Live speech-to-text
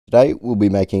Today we'll be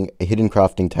making a hidden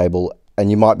crafting table, and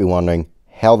you might be wondering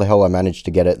how the hell I managed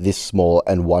to get it this small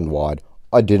and one wide.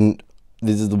 I didn't.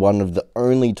 This is one of the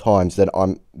only times that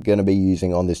I'm going to be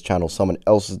using on this channel someone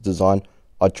else's design.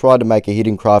 I tried to make a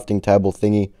hidden crafting table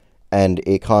thingy, and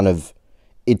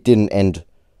it didn't end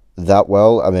that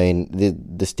well. I mean,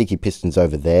 the sticky piston's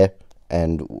over there,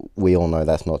 and we all know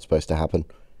that's not supposed to happen.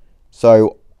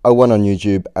 So I went on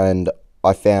YouTube and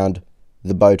I found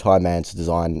the Bowtie Man's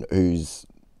design, who's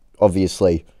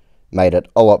obviously made it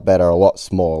a lot better, a lot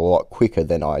smaller, a lot quicker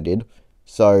than I did.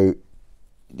 So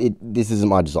this isn't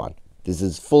my design. This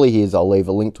is fully his. I'll leave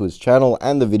a link to his channel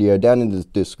and the video down in the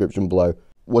description below.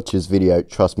 Watch his video.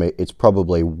 Trust me, it's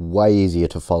probably way easier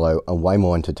to follow and way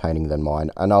more entertaining than mine.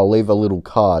 And I'll leave a little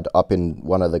card up in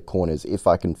one of the corners if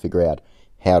I can figure out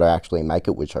how to actually make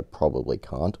it, which I probably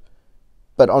can't.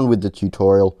 But on with the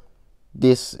tutorial.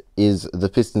 This is the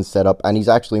piston setup, and he's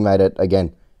actually made it,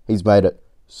 again, he's made it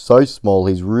so small.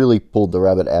 He's really pulled the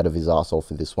rabbit out of his arsehole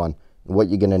for this one. What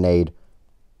you're going to need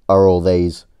are all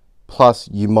these. Plus,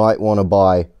 you might want to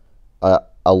buy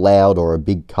a loud or a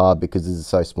big card, because this is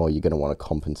so small, you're going to want to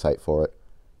compensate for it.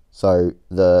 So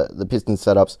the piston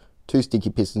setups, 2 sticky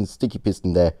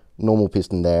piston there, normal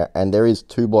piston there, and there is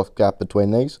 2 block gap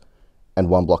between these and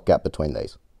 1 block gap between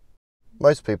these.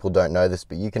 Most people don't know this,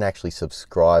 but you can actually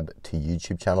subscribe to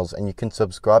YouTube channels, and you can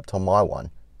subscribe to my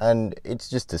one. And it's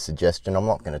just a suggestion. I'm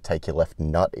not going to take your left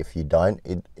nut if you don't.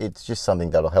 It's just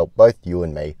something that'll help both you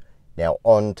and me. Now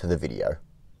on to the video.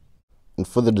 And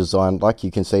for the design, like you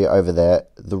can see over there,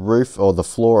 the roof or the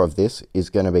floor of this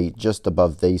is going to be just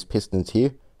above these pistons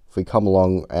here. If we come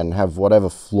along and have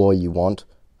whatever floor you want,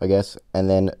 I guess, and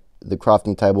then the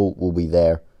crafting table will be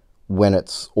there when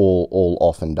it's all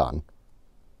off and done.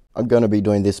 I'm going to be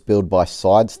doing this build by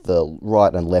sides, the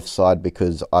right and left side,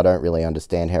 because I don't really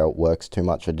understand how it works too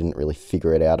much. I didn't really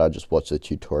figure it out. I just watched the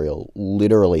tutorial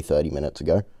literally 30 minutes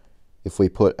ago. If we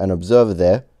put an observer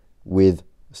there with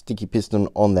a sticky piston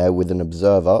on there with an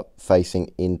observer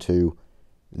facing into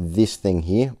this thing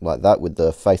here, like that, with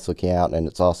the face looking out and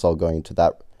its arsehole going into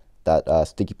that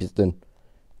sticky piston.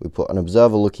 We put an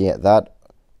observer looking at that,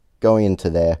 going into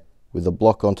there, with a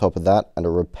block on top of that and a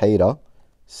repeater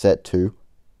set to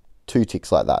 2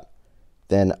 ticks like that.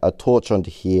 Then a torch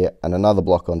onto here and another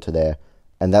block onto there,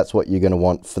 and that's what you're going to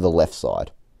want for the left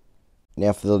side.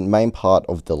 Now for the main part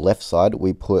of the left side,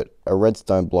 we put a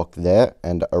redstone block there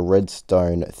and a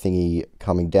redstone thingy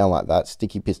coming down like that,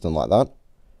 sticky piston like that,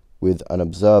 with an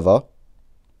observer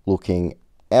looking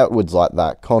outwards like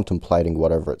that, contemplating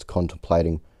whatever it's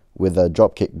contemplating, with a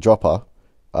dropkick dropper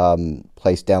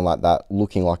placed down like that,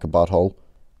 looking like a butthole.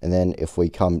 And then if we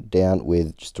come down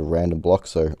with just a random block,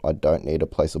 so I don't need to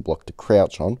place a block to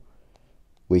crouch on,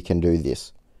 we can do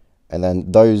this. And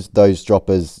then those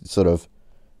droppers sort of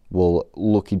will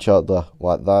look each other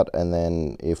like that. And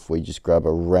then if we just grab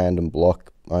a random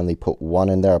block, only put 1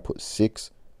 in there, I put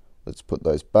 6. Let's put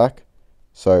those back.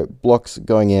 So blocks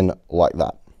going in like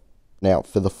that. Now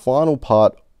for the final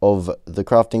part of the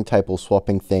crafting table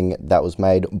swapping thing that was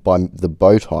made by the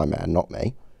Bowtie Man, not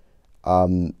me.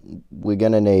 We're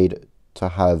going to need to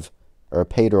have a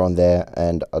repeater on there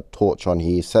and a torch on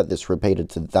here. Set this repeater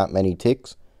to that many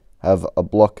ticks, have a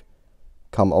block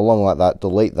come along like that,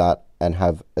 delete that, and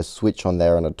have a switch on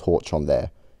there and a torch on there.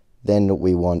 Then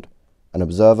we want an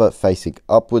observer facing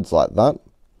upwards like that.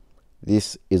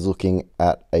 This is looking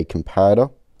at a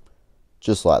comparator,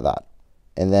 just like that.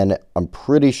 And then I'm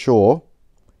pretty sure,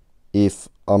 if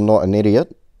I'm not an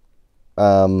idiot,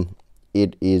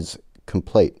 it is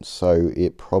complete, so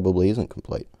it probably isn't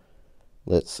complete.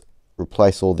 Let's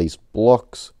replace all these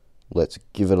blocks. Let's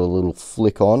give it a little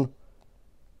flick on.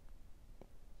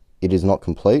 It is not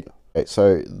complete. Okay,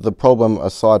 so the problem,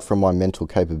 aside from my mental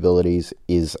capabilities,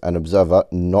 is an observer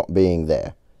not being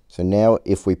there. So now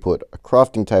if we put a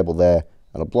crafting table there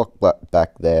and a block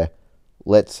back there,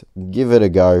 let's give it a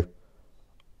go.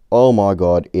 Oh my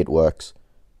god, it works.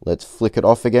 Let's flick it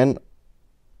off again.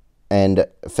 And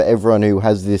for everyone who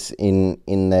has this in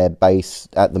their base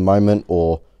at the moment,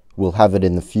 or will have it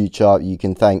in the future, you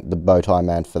can thank the Bowtie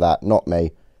Man for that, not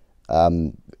me.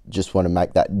 Just want to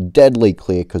make that deadly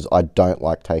clear, because I don't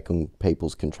like taking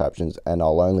people's contraptions, and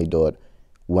I'll only do it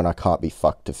when I can't be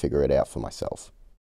fucked to figure it out for myself.